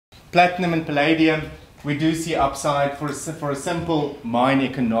Platinum and palladium, we do see upside for a simple mine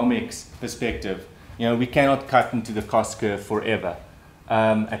economics perspective. You know, we cannot cut into the cost curve forever.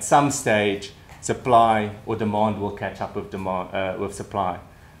 At some stage, supply or demand will catch up with supply.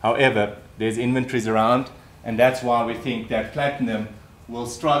 However, there's inventories around, and that's why we think that platinum will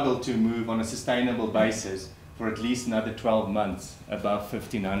struggle to move on a sustainable basis for at least another 12 months above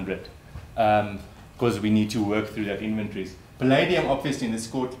 1500, because we need to work through that inventories. Palladium, obviously, in this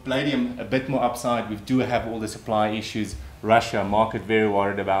quarter, palladium a bit more upside. We do have all the supply issues. Russia market very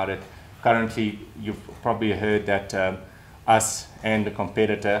worried about it. Currently, you've probably heard that us and the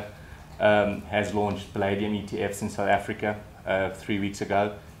competitor has launched palladium ETFs in South Africa 3 weeks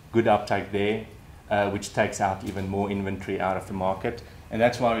ago. Good uptake there, which takes out even more inventory out of the market. And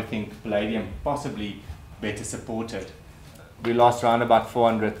that's why we think palladium possibly better supported. We lost around about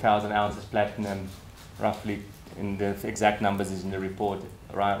 400,000 ounces platinum, roughly, in the exact numbers is in the report,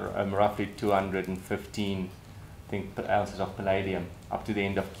 roughly 215 ounces of palladium up to the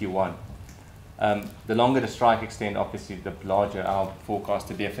end of Q1. The longer the strike extend, obviously, the larger our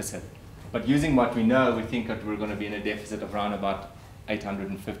forecasted deficit. But using what we know, we think that we're going to be in a deficit of around about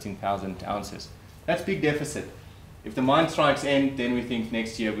 815,000 ounces. That's big deficit. If the mine strikes end, then we think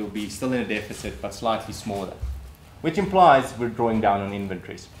next year we'll be still in a deficit, but slightly smaller, which implies we're drawing down on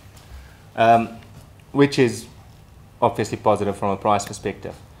inventories, which is obviously positive from a price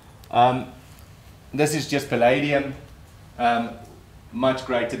perspective. This is just palladium, much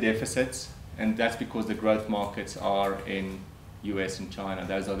greater deficits, and that's because the growth markets are in US and China.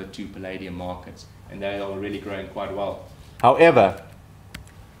 Those are the two palladium markets, and they are really growing quite well. However,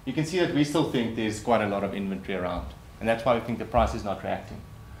 you can see that we still think there's quite a lot of inventory around, and that's why we think the price is not reacting.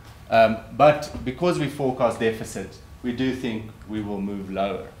 But because we forecast deficit, we do think we will move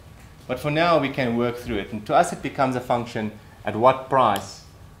lower. But for now, we can work through it. And to us, it becomes a function at what price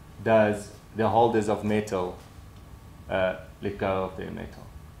does the holders of metal let go of their metal.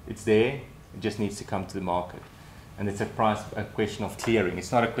 It's there, it just needs to come to the market. And it's a question of clearing.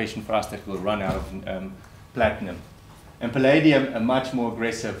 It's not a question for us that we'll run out of platinum. And palladium, a much more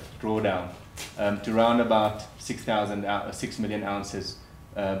aggressive drawdown to around about 6 million ounces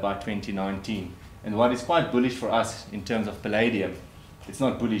by 2019. And what is quite bullish for us in terms of palladium, it's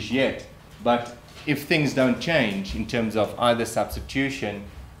not bullish yet, but if things don't change in terms of either substitution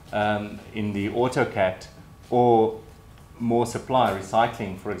in the autocat or more supply,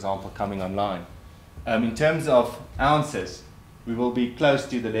 recycling, for example, coming online. In terms of ounces, we will be close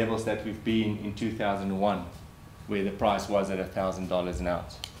to the levels that we've been in 2001, where the price was at $1,000 an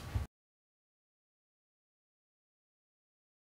ounce.